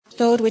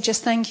Lord, we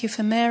just thank you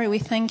for Mary. We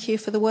thank you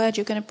for the word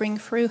you're going to bring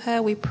through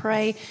her. We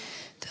pray,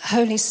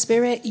 Holy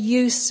Spirit,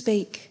 you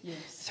speak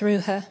through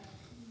her.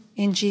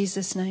 In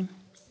Jesus' name.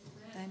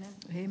 Amen.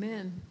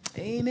 Amen.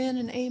 Amen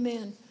and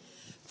amen.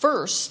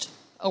 First,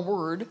 a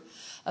word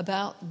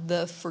about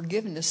the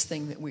forgiveness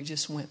thing that we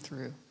just went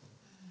through.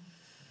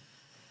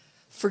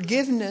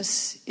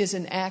 Forgiveness is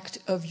an act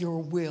of your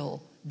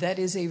will. That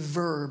is a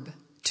verb.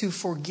 To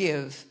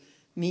forgive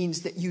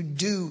means that you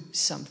do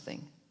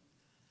something.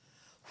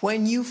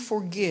 When you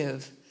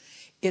forgive,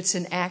 it's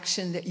an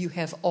action that you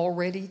have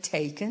already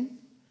taken.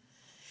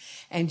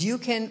 And you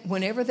can,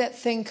 whenever that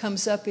thing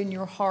comes up in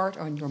your heart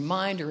or in your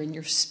mind or in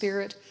your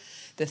spirit,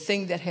 the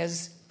thing that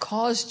has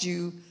caused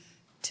you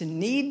to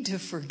need to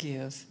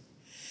forgive,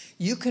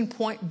 you can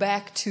point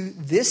back to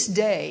this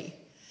day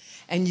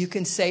and you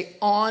can say,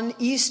 on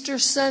Easter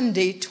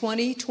Sunday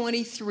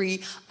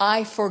 2023,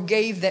 I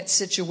forgave that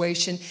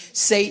situation.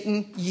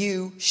 Satan,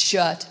 you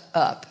shut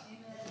up.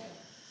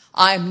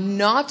 I'm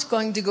not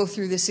going to go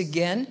through this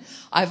again.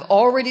 I've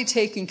already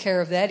taken care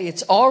of that.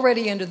 It's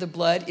already under the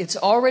blood. It's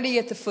already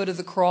at the foot of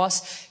the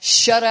cross.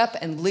 Shut up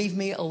and leave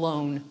me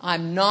alone.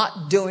 I'm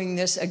not doing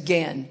this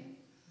again.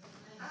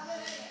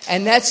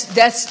 And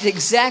that's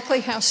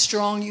exactly how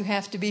strong you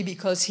have to be,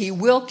 because he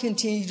will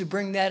continue to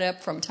bring that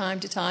up from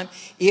time to time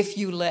if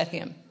you let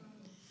him.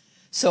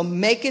 So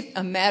make it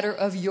a matter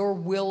of your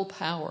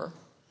willpower.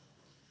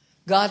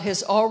 God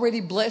has already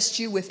blessed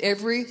you with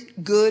every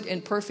good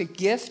and perfect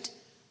gift.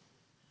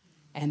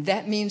 And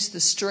that means the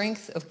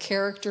strength of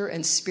character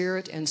and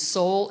spirit and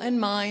soul and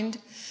mind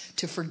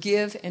to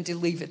forgive and to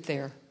leave it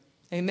there.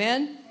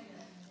 Amen?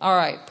 All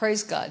right.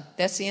 Praise God.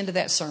 That's the end of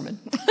that sermon.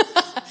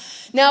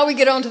 Now we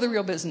get on to the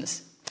real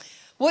business.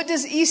 What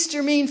does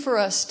Easter mean for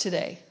us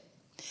today?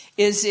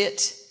 Is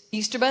it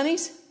Easter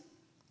bunnies?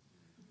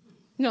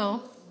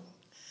 No,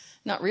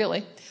 not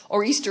really.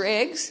 Or Easter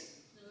eggs?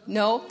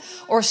 No.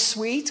 Or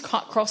sweets,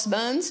 hot cross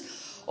buns?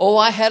 Oh,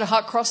 I had a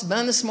hot cross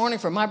bun this morning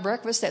for my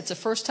breakfast. That's the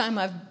first time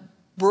I've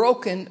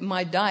broken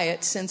my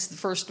diet since the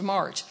 1st of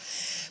March.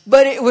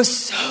 But it was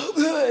so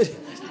good.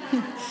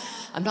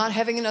 I'm not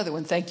having another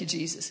one. Thank you,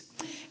 Jesus.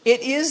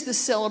 It is the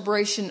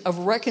celebration of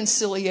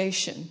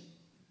reconciliation,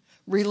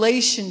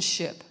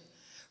 relationship,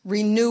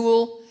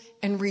 renewal,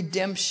 and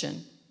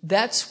redemption.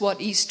 That's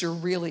what Easter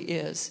really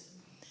is.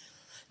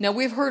 Now,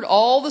 we've heard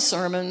all the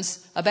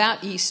sermons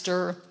about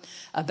Easter,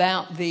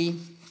 about the...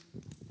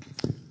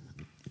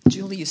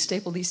 Julie, you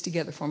stapled these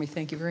together for me.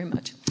 Thank you very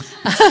much.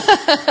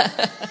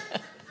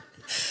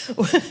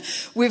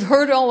 We've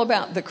heard all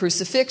about the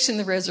crucifixion,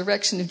 the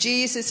resurrection of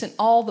Jesus, and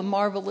all the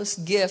marvelous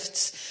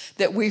gifts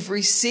that we've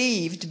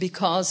received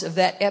because of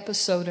that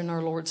episode in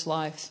our Lord's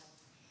life.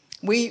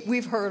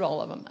 We've heard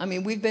all of them. I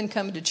mean, we've been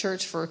coming to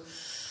church for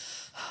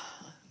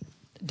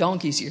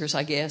donkey's years,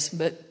 I guess.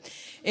 But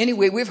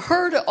anyway, we've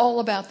heard all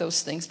about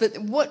those things. But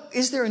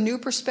is there a new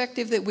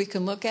perspective that we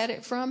can look at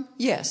it from?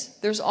 Yes,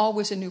 there's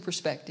always a new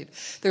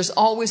perspective. There's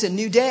always a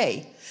new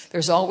day.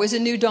 There's always a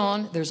new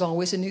dawn. There's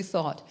always a new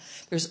thought.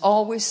 There's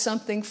always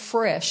something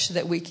fresh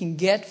that we can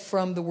get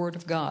from the Word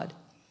of God.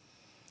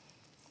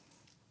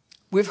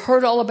 We've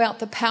heard all about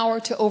the power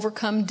to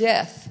overcome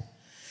death.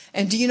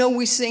 And do you know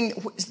we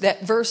sing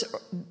that verse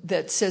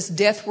that says,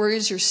 "Death, where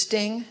is your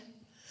sting?"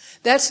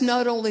 That's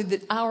not only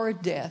our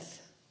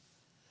death.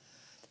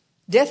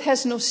 Death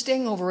has no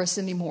sting over us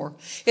anymore.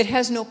 It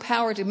has no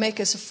power to make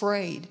us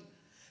afraid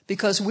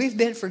because we've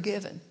been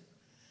forgiven.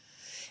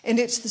 And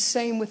it's the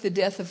same with the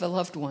death of a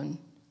loved one.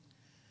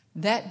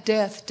 That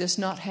death does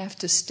not have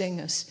to sting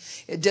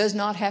us. It does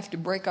not have to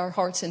break our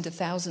hearts into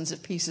thousands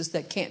of pieces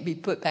that can't be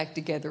put back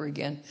together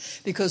again,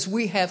 because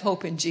we have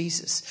hope in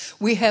Jesus.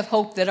 We have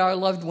hope that our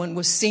loved one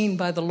was seen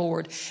by the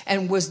Lord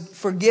and was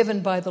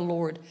forgiven by the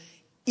Lord,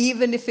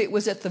 even if it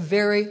was at the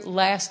very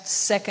last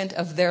second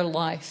of their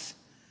life.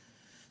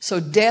 So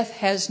death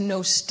has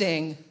no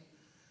sting.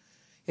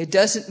 It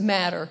doesn't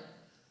matter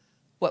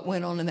what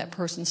went on in that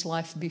person's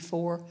life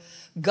before.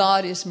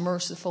 God is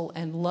merciful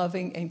and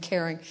loving and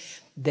caring.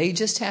 They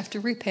just have to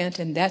repent,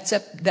 and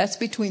that's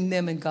between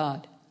them and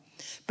God.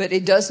 But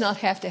it does not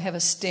have to have a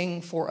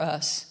sting for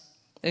us.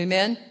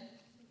 Amen?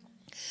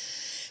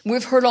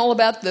 We've heard all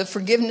about the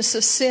forgiveness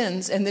of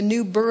sins and the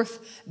new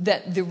birth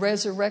that the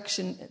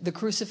resurrection, the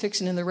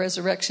crucifixion and the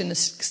resurrection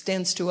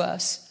extends to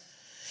us.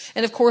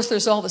 And of course,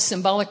 there's all the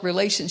symbolic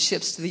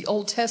relationships to the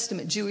Old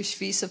Testament Jewish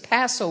feast of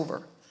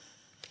Passover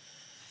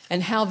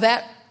and how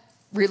that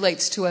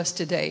relates to us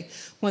today.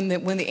 When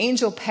the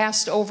angel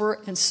passed over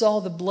and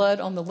saw the blood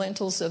on the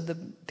lintels of the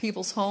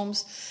people's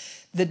homes,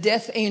 the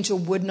death angel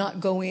would not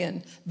go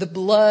in. The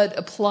blood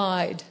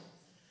applied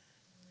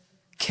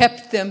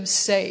kept them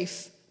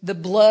safe. The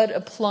blood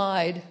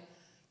applied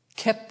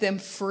kept them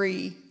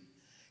free,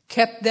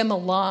 kept them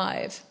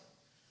alive.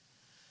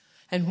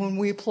 And when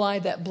we apply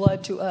that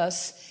blood to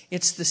us,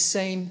 it's the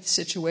same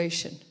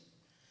situation.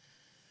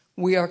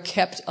 We are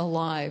kept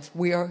alive.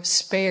 We are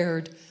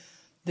spared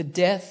the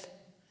death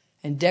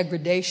and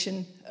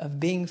degradation of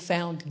being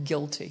found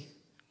guilty.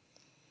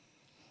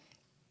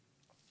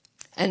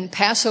 And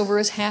Passover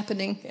is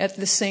happening at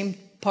the same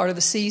part of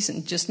the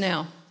season just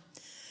now.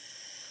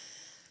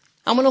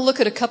 I'm going to look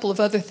at a couple of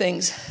other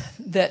things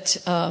that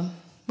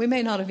we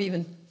may not have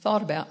even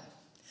thought about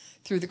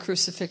through the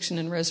crucifixion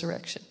and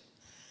resurrection.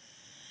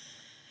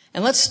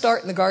 And let's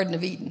start in the Garden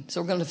of Eden.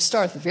 So we're going to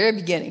start at the very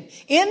beginning.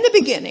 In the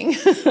beginning,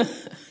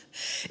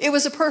 it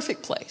was a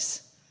perfect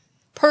place.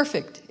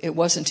 Perfect. It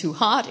wasn't too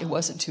hot. It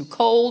wasn't too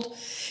cold.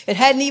 It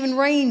hadn't even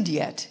rained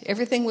yet.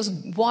 Everything was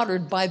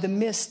watered by the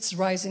mists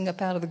rising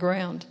up out of the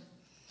ground.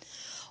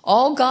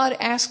 All God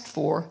asked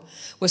for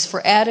was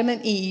for Adam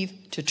and Eve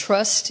to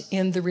trust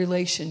in the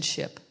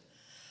relationship,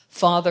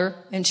 father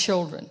and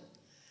children.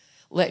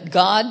 Let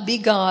God be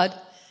God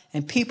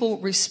and people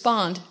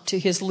respond to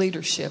his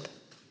leadership.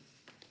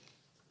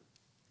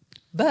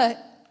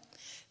 But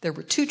there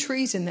were two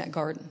trees in that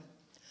garden,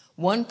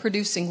 one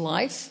producing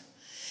life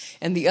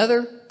and the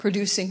other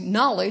producing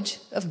knowledge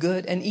of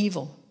good and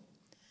evil.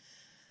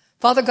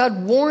 Father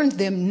God warned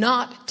them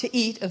not to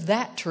eat of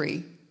that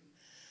tree.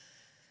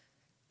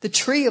 The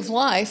tree of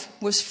life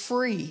was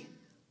free,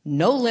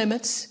 no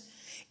limits,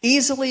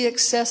 easily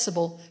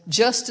accessible,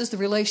 just as the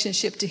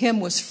relationship to him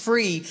was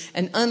free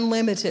and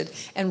unlimited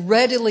and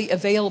readily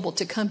available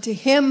to come to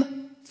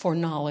him for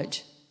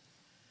knowledge.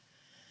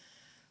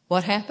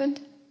 What happened?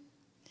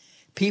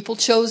 People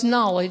chose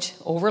knowledge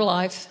over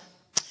life,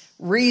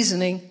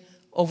 reasoning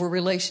over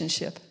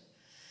relationship.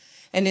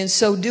 And in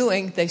so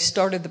doing, they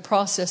started the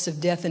process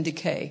of death and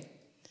decay.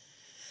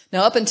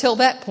 Now, up until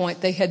that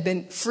point, they had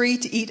been free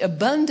to eat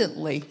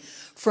abundantly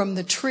from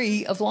the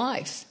tree of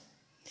life.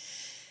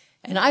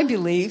 And I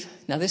believe,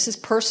 now this is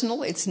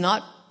personal, it's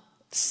not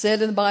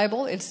said in the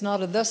Bible, it's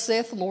not a thus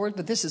saith the Lord,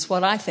 but this is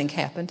what I think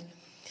happened.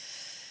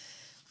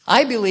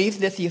 I believe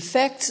that the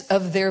effects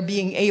of their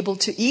being able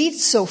to eat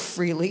so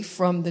freely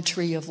from the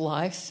tree of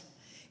life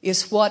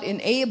is what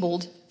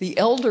enabled the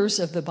elders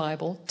of the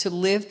Bible to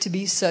live to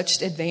be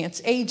such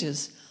advanced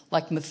ages,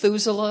 like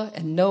Methuselah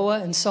and Noah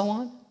and so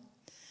on.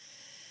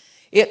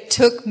 It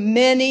took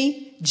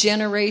many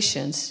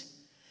generations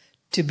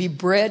to be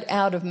bred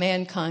out of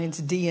mankind's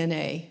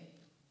DNA,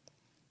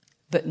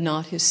 but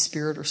not his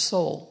spirit or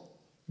soul.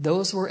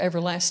 Those were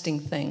everlasting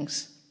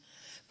things.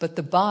 But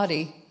the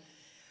body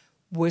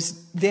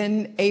was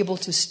then able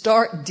to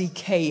start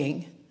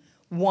decaying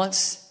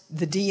once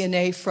the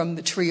DNA from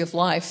the tree of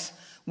life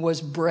was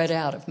bred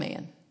out of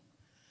man.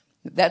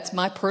 That's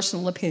my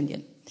personal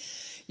opinion.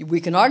 We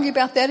can argue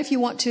about that if you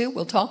want to.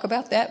 We'll talk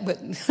about that, but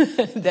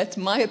that's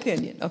my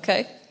opinion,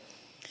 okay?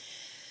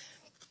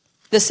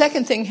 The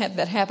second thing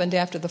that happened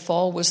after the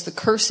fall was the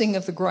cursing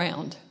of the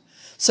ground,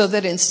 so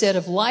that instead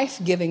of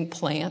life-giving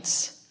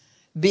plants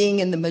being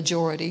in the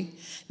majority,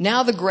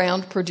 now the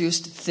ground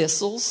produced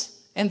thistles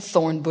and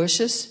thorn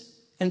bushes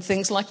and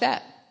things like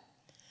that.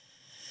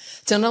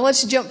 So now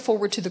let's jump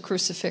forward to the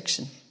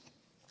crucifixion.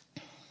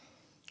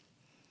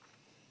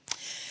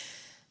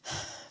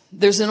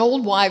 There's an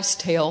old wives'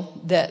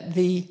 tale that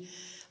the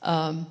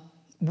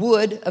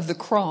wood of the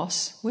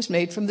cross was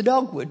made from the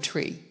dogwood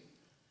tree,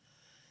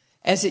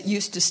 as it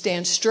used to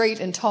stand straight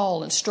and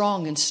tall and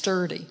strong and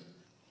sturdy.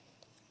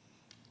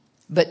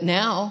 But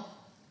now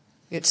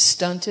it's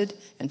stunted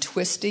and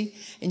twisty,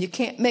 and you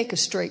can't make a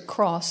straight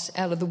cross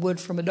out of the wood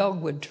from a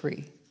dogwood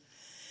tree.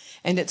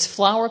 And its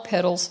flower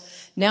petals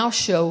now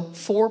show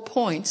 4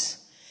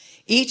 points,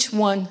 each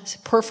one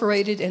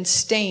perforated and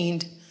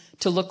stained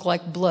to look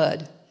like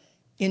blood,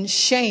 in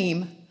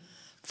shame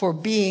for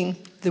being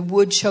the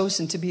wood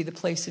chosen to be the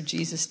place of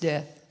Jesus'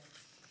 death.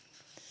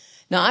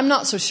 Now, I'm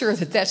not so sure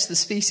that that's the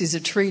species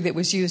of tree that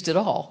was used at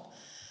all.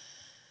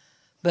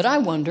 But I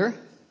wonder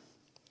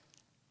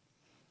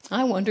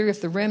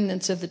if the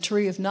remnants of the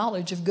tree of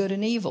knowledge of good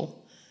and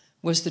evil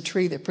was the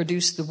tree that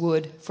produced the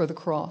wood for the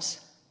cross.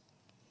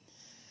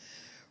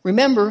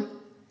 Remember,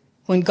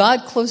 when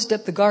God closed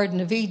up the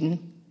Garden of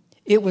Eden,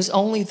 it was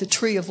only the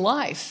tree of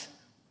life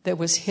that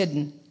was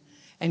hidden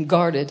and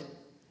guarded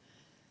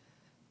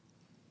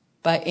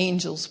by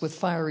angels with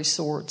fiery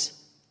swords.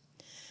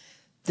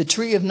 The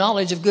tree of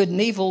knowledge of good and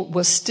evil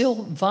was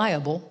still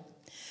viable,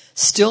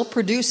 still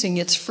producing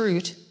its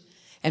fruit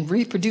and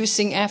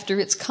reproducing after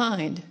its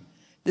kind.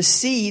 The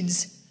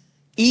seeds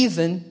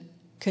even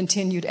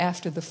continued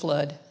after the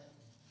flood.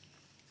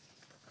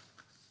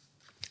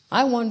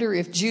 I wonder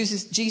if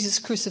Jesus'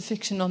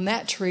 crucifixion on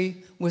that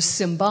tree was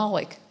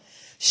symbolic,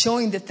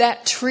 showing that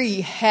that tree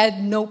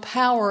had no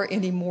power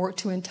anymore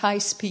to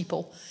entice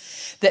people,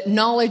 that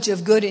knowledge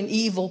of good and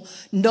evil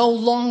no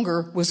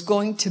longer was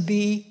going to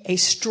be a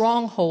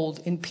stronghold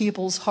in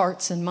people's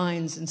hearts and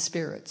minds and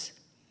spirits.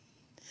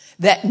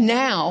 That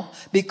now,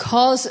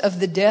 because of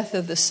the death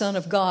of the Son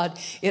of God,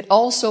 it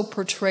also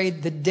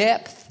portrayed the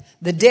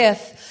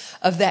death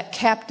of that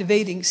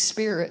captivating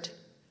spirit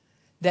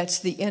that's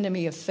the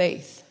enemy of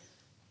faith.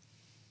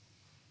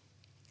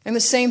 And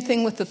the same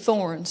thing with the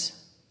thorns.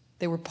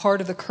 They were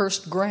part of the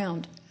cursed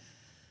ground.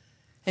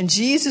 And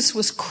Jesus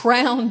was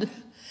crowned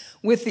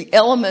with the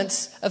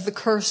elements of the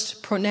curse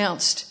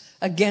pronounced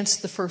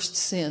against the first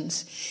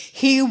sins.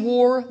 He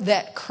wore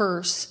that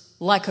curse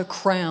like a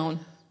crown.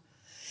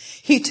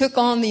 He took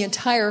on the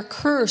entire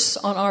curse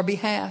on our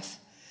behalf.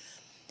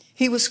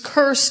 He was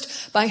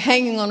cursed by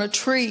hanging on a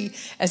tree,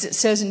 as it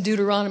says in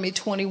Deuteronomy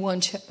 21,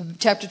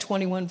 chapter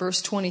 21,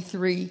 verse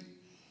 23.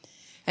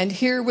 And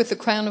here with the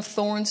crown of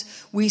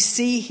thorns, we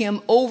see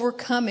him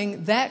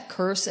overcoming that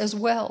curse as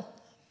well.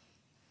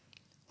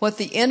 What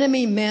the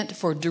enemy meant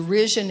for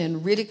derision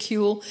and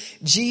ridicule,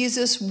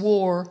 Jesus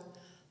wore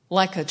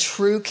like a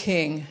true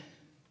king.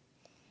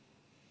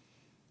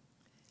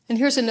 And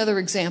here's another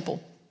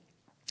example.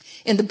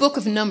 In the book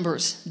of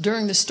Numbers,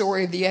 during the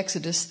story of the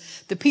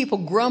Exodus, the people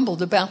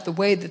grumbled about the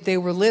way that they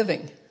were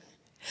living.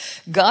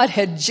 God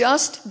had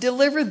just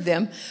delivered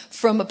them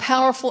from a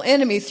powerful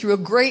enemy through a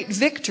great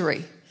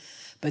victory,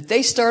 but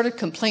they started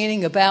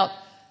complaining about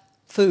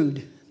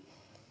food.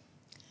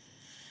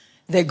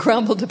 They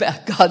grumbled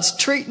about God's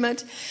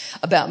treatment,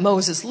 about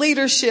Moses'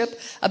 leadership,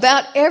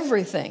 about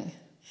everything.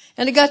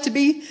 And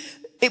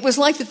it was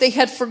like that they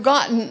had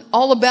forgotten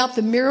all about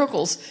the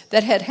miracles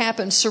that had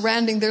happened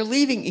surrounding their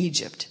leaving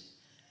Egypt.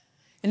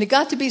 And it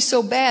got to be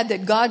so bad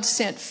that God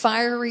sent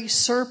fiery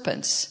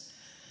serpents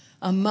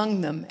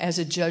among them as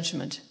a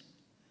judgment.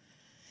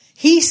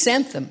 He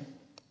sent them,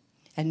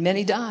 and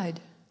many died.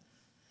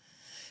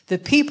 The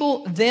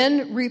people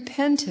then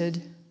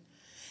repented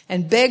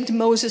and begged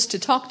Moses to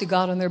talk to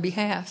God on their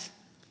behalf.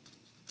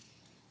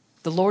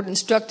 The Lord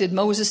instructed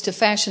Moses to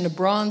fashion a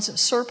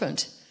bronze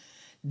serpent,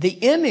 the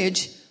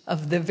image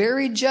of the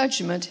very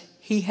judgment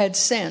he had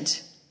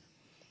sent,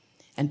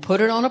 and put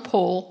it on a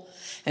pole,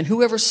 and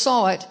whoever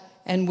saw it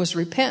and was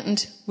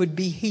repentant would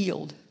be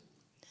healed.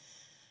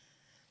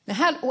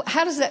 Now,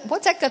 what's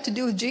that got to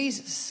do with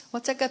Jesus?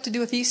 What's that got to do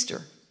with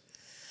Easter?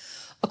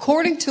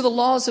 According to the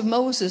laws of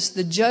Moses,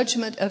 the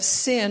judgment of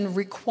sin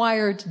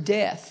required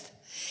death,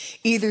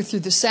 either through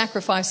the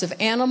sacrifice of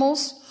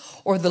animals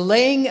or the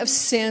laying of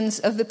sins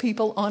of the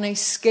people on a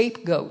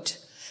scapegoat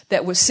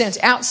that was sent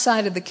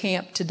outside of the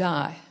camp to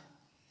die.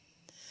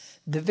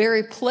 The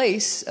very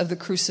place of the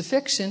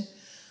crucifixion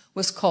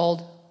was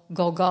called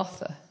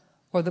Golgotha,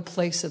 or the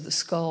place of the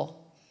skull.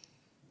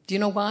 Do you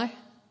know why?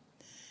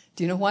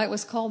 Do you know why it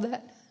was called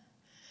that?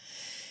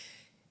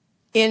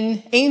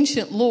 In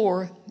ancient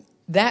lore,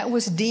 that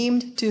was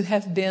deemed to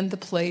have been the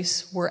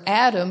place where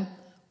Adam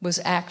was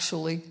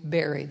actually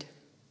buried.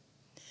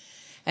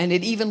 And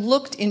it even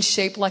looked in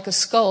shape like a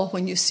skull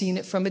when you've seen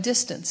it from a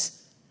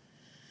distance.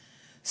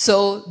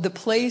 So the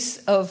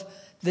place of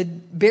the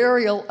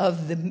burial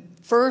of the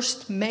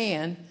first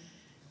man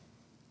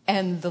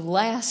and the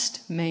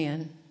last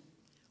man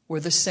were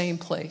the same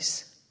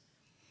place.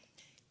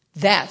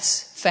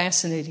 That's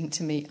fascinating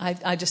to me.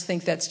 I just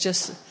think that's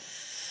just...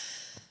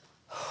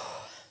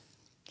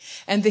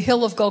 And the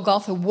hill of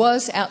Golgotha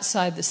was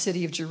outside the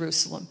city of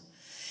Jerusalem.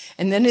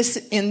 And then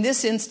in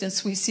this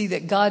instance, we see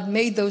that God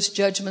made those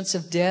judgments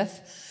of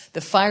death,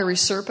 the fiery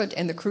serpent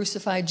and the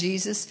crucified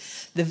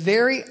Jesus, the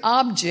very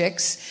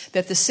objects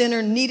that the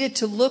sinner needed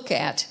to look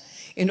at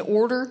in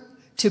order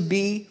to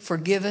be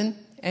forgiven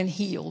and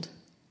healed.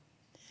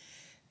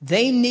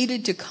 They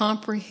needed to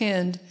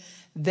comprehend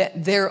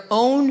that their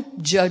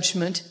own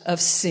judgment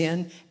of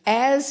sin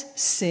as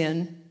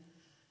sin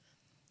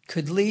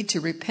could lead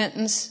to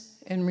repentance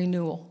and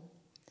renewal.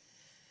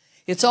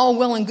 It's all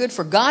well and good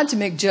for God to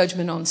make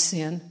judgment on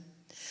sin,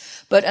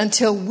 but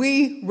until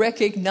we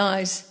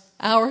recognize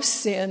our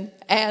sin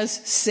as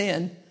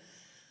sin,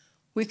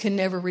 we can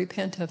never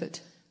repent of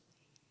it.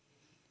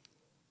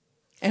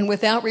 And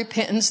without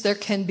repentance, there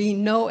can be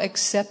no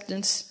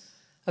acceptance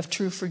of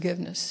true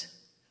forgiveness.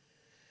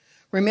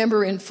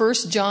 Remember in 1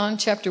 John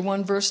chapter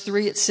 1, verse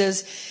 3, it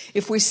says,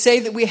 if we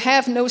say that we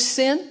have no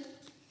sin,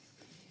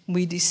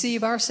 we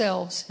deceive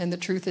ourselves and the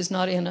truth is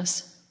not in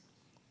us.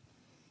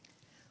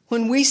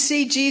 When we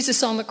see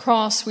Jesus on the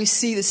cross, we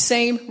see the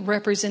same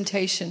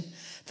representation.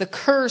 The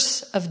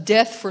curse of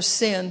death for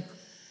sin,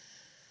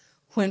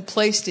 when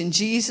placed in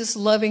Jesus'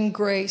 loving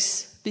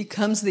grace,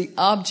 becomes the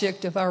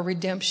object of our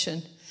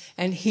redemption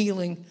and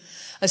healing,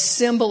 a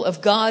symbol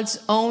of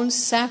God's own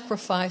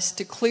sacrifice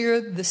to clear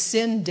the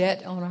sin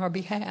debt on our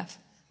behalf.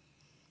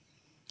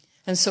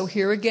 And so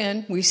here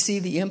again, we see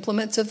the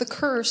implements of the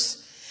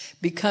curse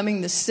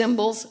becoming the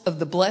symbols of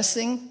the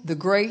blessing, the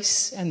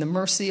grace, and the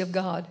mercy of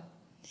God.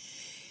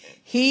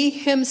 He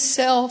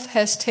himself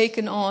has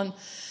taken on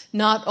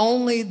not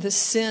only the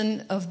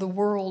sin of the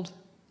world,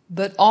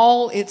 but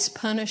all its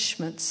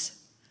punishments.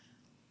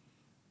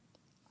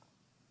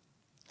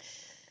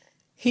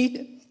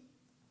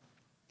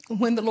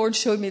 When the Lord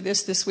showed me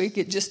this week,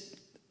 it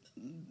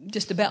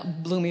just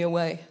about blew me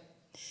away.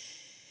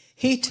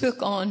 He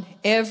took on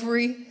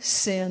every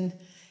sin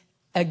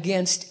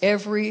against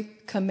every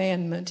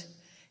commandment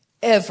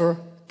ever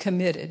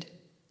committed.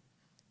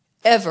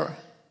 Ever.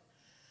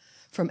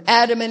 From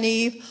Adam and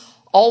Eve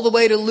all the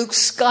way to Luke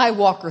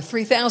Skywalker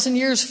 3,000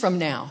 years from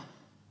now.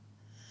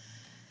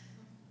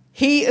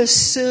 He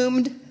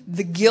assumed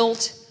the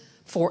guilt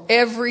for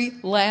every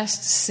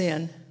last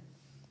sin.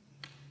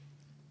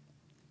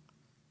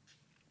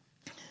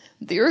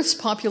 The earth's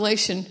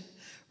population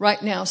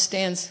right now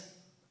stands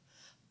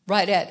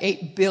right at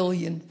 8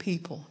 billion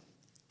people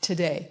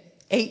today.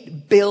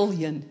 8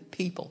 billion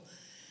people.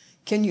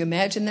 Can you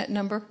imagine that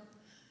number?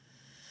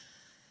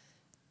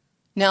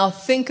 Now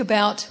think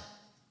about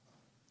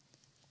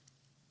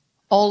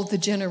all of the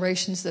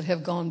generations that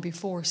have gone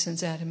before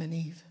since Adam and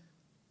Eve.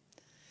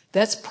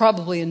 That's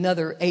probably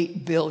another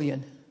 8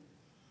 billion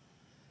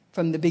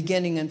from the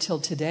beginning until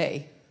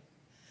today.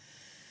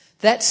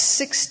 That's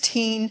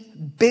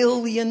 16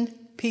 billion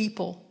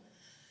people.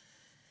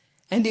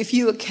 And if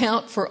you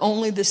account for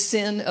only the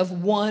sin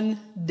of one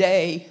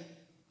day,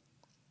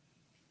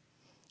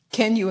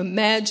 can you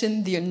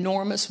imagine the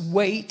enormous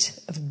weight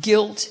of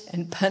guilt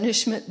and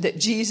punishment that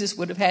Jesus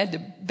would have had to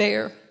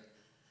bear?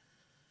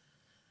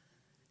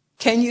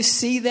 Can you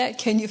see that?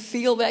 Can you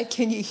feel that?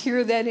 Can you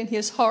hear that in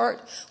his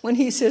heart when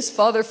he says,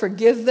 Father,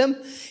 forgive them?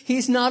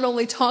 He's not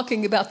only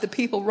talking about the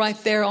people right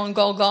there on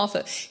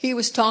Golgotha. He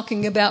was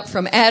talking about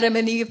from Adam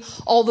and Eve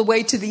all the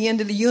way to the end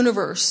of the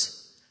universe.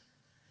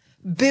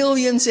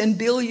 Billions and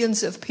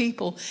billions of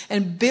people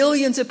and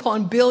billions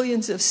upon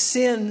billions of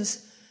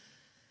sins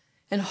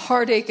and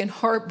heartache and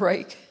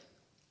heartbreak.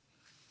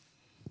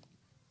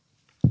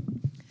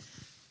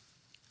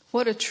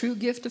 What a true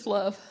gift of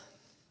love.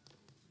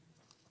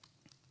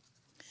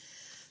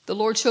 The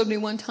Lord showed me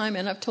one time,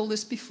 and I've told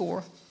this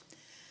before,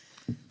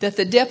 that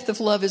the depth of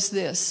love is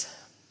this,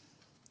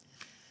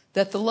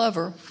 that the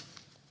lover,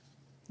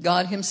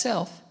 God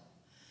himself,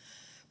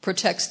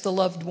 protects the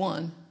loved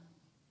one,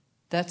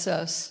 that's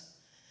us,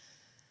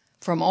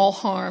 from all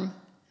harm,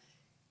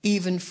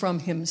 even from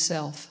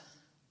himself.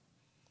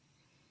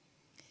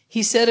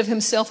 He said of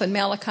himself in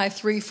Malachi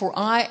 3, for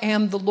I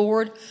am the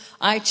Lord,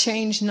 I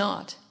change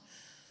not.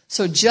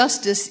 So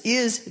justice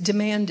is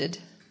demanded,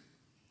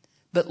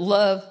 but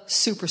love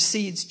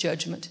supersedes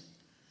judgment.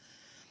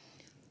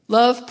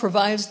 Love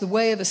provides the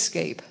way of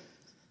escape.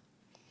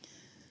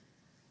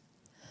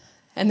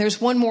 And there's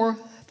one more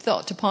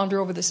thought to ponder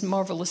over this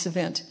marvelous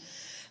event.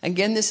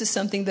 Again, this is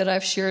something that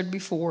I've shared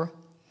before.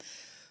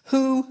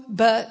 Who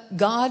but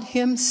God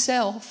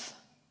himself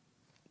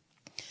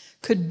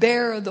could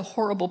bear the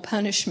horrible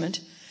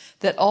punishment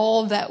that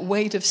all that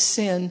weight of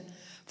sin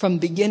from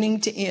beginning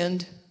to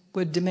end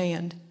would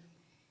demand?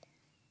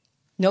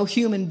 No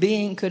human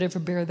being could ever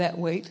bear that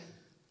weight.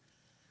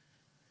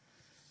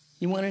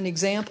 You want an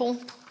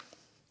example?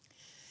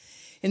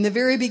 In the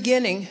very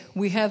beginning,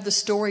 we have the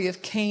story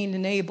of Cain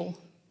and Abel.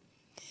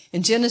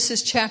 In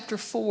Genesis chapter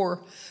 4,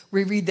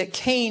 we read that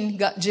Cain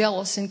got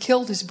jealous and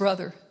killed his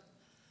brother.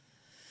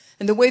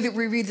 And the way that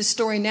we read the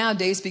story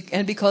nowadays,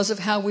 and because of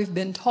how we've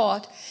been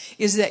taught,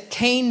 is that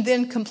Cain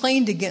then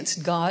complained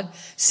against God,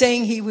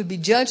 saying he would be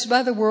judged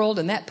by the world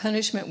and that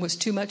punishment was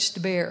too much to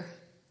bear.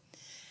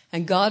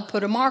 And God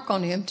put a mark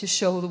on him to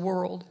show the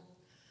world.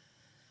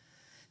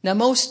 Now,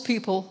 most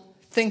people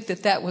think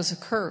that that was a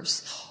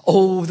curse.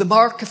 Oh, the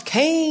mark of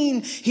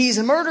Cain. He's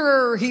a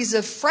murderer. He's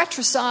a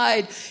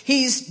fratricide.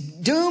 He's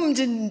doomed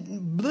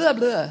and blah,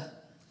 blah.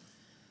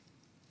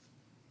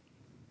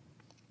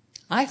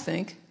 I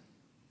think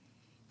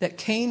that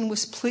Cain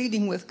was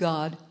pleading with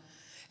God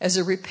as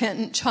a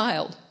repentant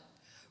child,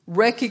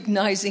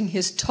 recognizing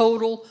his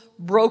total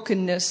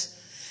brokenness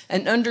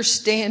and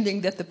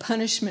understanding that the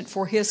punishment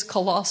for his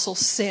colossal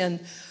sin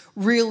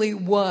really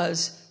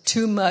was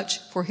too much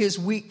for his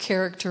weak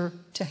character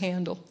to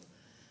handle.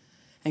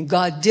 And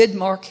God did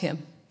mark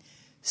him,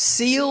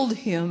 sealed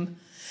him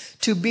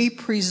to be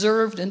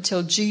preserved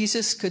until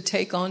Jesus could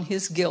take on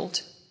his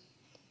guilt.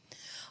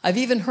 I've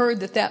even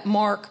heard that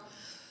mark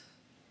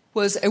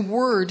was a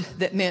word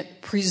that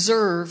meant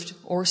preserved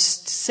or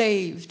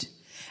saved.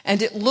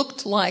 And it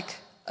looked like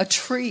a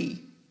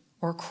tree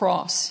or a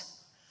cross.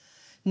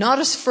 Not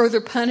as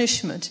further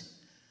punishment,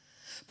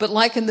 but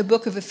like in the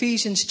book of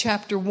Ephesians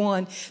chapter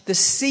 1, the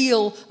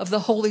seal of the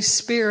Holy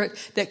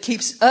Spirit that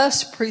keeps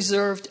us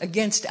preserved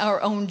against our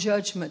own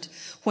judgment,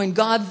 when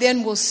God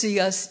then will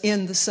see us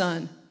in the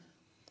Son.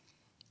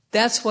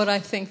 That's what I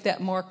think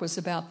that mark was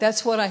about.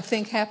 That's what I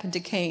think happened to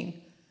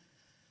Cain.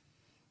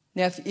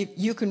 Now, if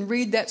you can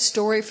read that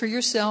story for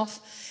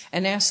yourself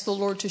and ask the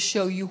Lord to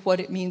show you what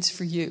it means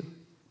for you.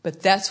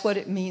 But that's what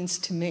it means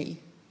to me.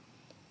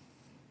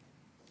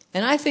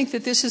 And I think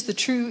that this is the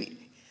true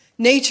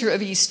nature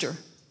of Easter,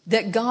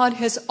 that God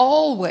has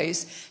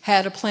always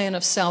had a plan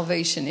of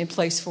salvation in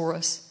place for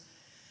us.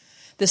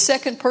 The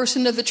second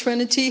person of the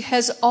Trinity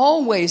has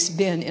always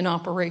been in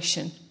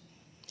operation.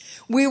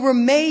 We were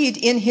made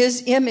in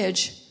his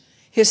image,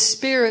 his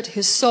spirit,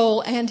 his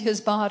soul, and his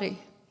body.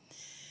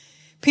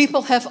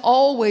 People have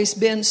always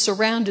been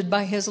surrounded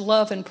by his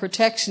love and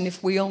protection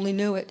if we only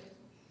knew it.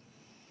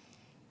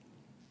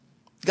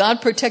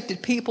 God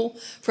protected people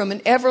from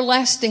an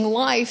everlasting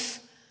life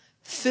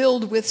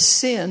filled with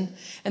sin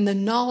and the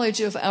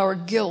knowledge of our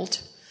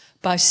guilt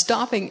by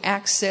stopping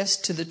access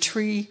to the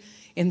tree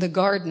in the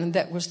garden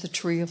that was the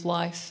tree of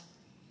life.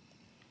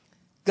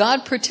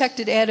 God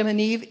protected Adam and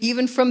Eve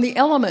even from the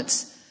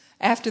elements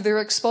after their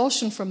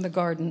expulsion from the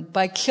garden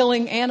by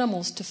killing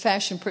animals to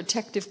fashion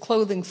protective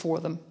clothing for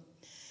them.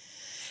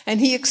 And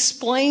he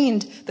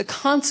explained the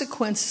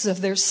consequences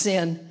of their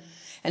sin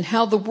and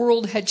how the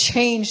world had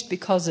changed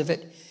because of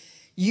it,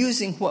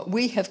 using what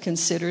we have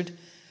considered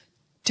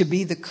to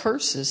be the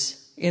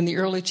curses in the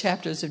early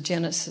chapters of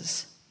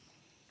Genesis.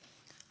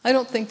 I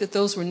don't think that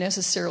those were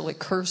necessarily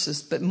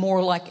curses, but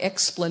more like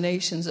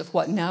explanations of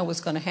what now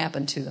was going to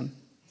happen to them.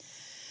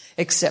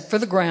 Except for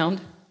the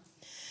ground,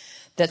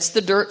 that's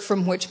the dirt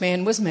from which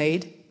man was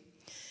made,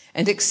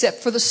 and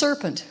except for the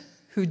serpent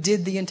who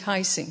did the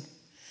enticing.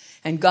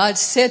 And God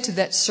said to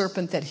that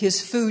serpent that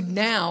his food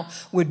now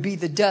would be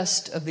the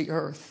dust of the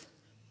earth.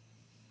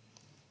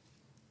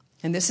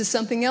 And this is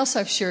something else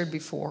I've shared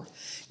before.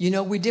 You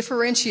know, we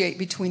differentiate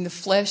between the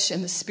flesh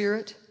and the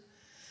spirit.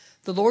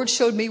 The Lord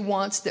showed me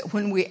once that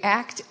when we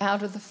act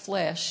out of the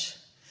flesh,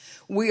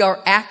 we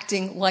are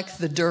acting like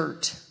the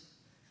dirt.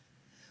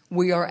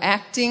 We are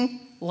acting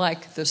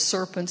like the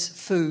serpent's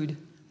food.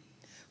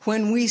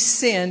 When we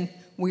sin,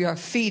 we are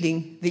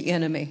feeding the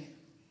enemy.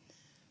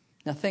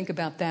 Now think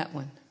about that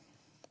one.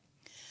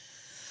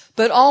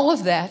 But all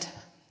of that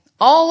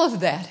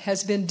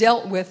has been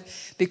dealt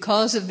with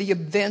because of the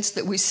events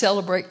that we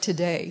celebrate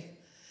today.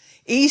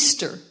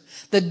 Easter,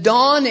 the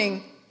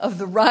dawning of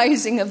the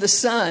rising of the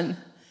sun,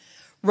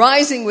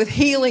 rising with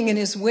healing in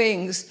his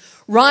wings,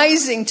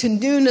 rising to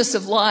newness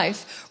of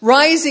life,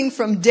 rising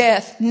from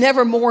death,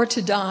 never more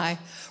to die,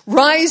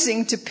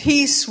 rising to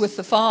peace with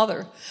the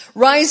Father,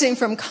 rising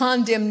from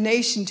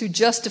condemnation to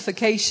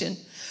justification,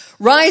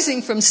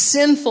 rising from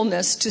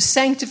sinfulness to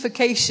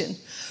sanctification,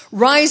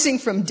 rising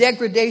from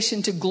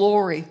degradation to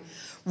glory,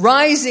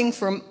 rising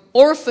from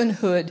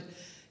orphanhood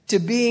to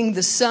being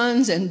the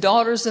sons and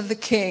daughters of the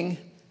King.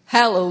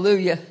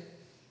 Hallelujah.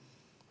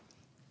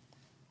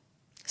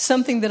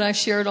 Something that I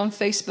shared on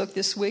Facebook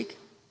this week.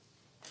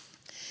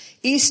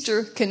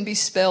 Easter can be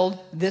spelled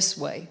this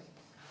way.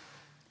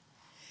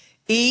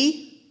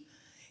 E,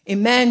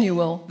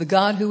 Emmanuel, the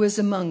God who is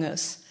among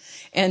us,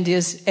 and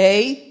is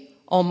A,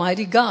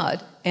 Almighty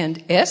God,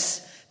 and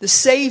S, the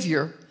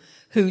Savior,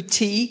 who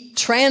T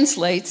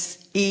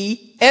translates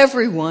E,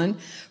 everyone,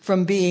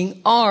 from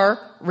being R,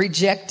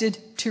 rejected,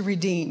 to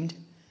redeemed.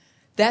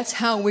 That's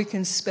how we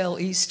can spell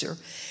Easter.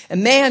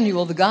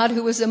 Emmanuel, the God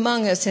who is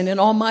among us, and an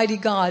Almighty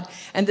God,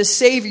 and the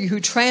Savior who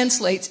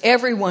translates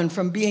everyone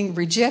from being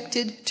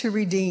rejected to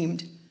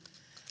redeemed.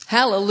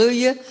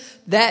 Hallelujah.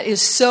 That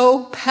is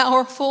so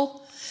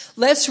powerful.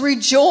 Let's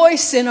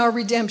rejoice in our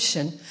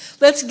redemption.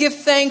 Let's give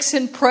thanks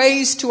and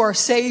praise to our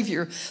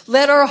Savior.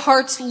 Let our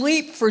hearts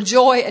leap for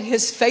joy at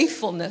his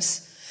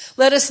faithfulness.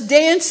 Let us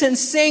dance and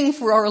sing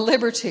for our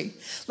liberty.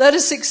 Let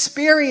us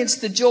experience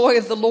the joy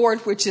of the Lord,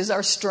 which is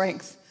our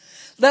strength.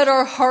 Let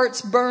our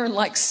hearts burn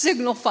like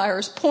signal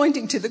fires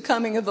pointing to the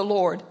coming of the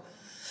Lord.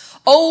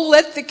 Oh,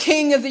 let the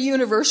King of the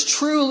universe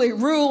truly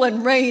rule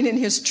and reign in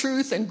his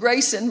truth and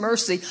grace and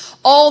mercy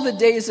all the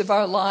days of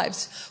our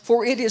lives.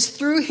 For it is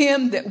through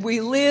him that we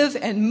live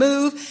and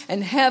move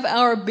and have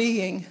our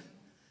being.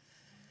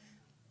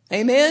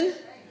 Amen? Amen.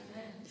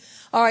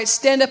 All right,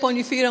 stand up on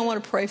your feet. I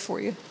want to pray for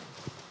you.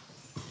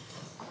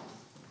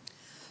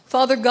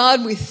 Father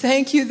God, we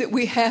thank you that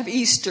we have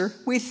Easter.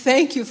 We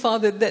thank you,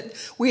 Father, that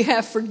we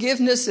have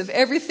forgiveness of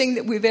everything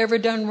that we've ever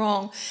done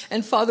wrong.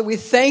 And Father, we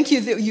thank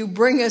you that you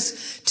bring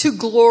us to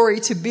glory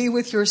to be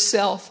with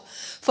yourself.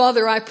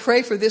 Father, I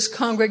pray for this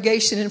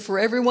congregation and for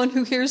everyone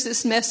who hears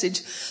this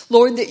message,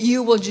 Lord, that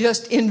you will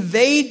just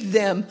invade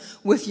them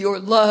with your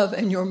love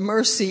and your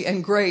mercy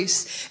and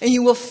grace. And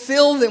you will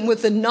fill them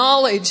with the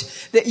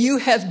knowledge that you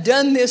have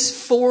done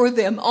this for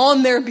them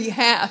on their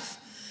behalf,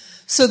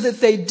 so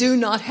that they do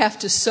not have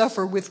to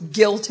suffer with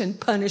guilt and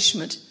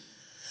punishment.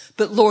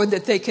 But Lord,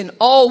 that they can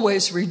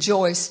always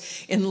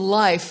rejoice in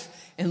life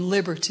and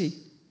liberty.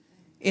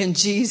 In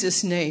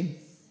Jesus' name,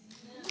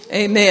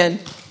 amen.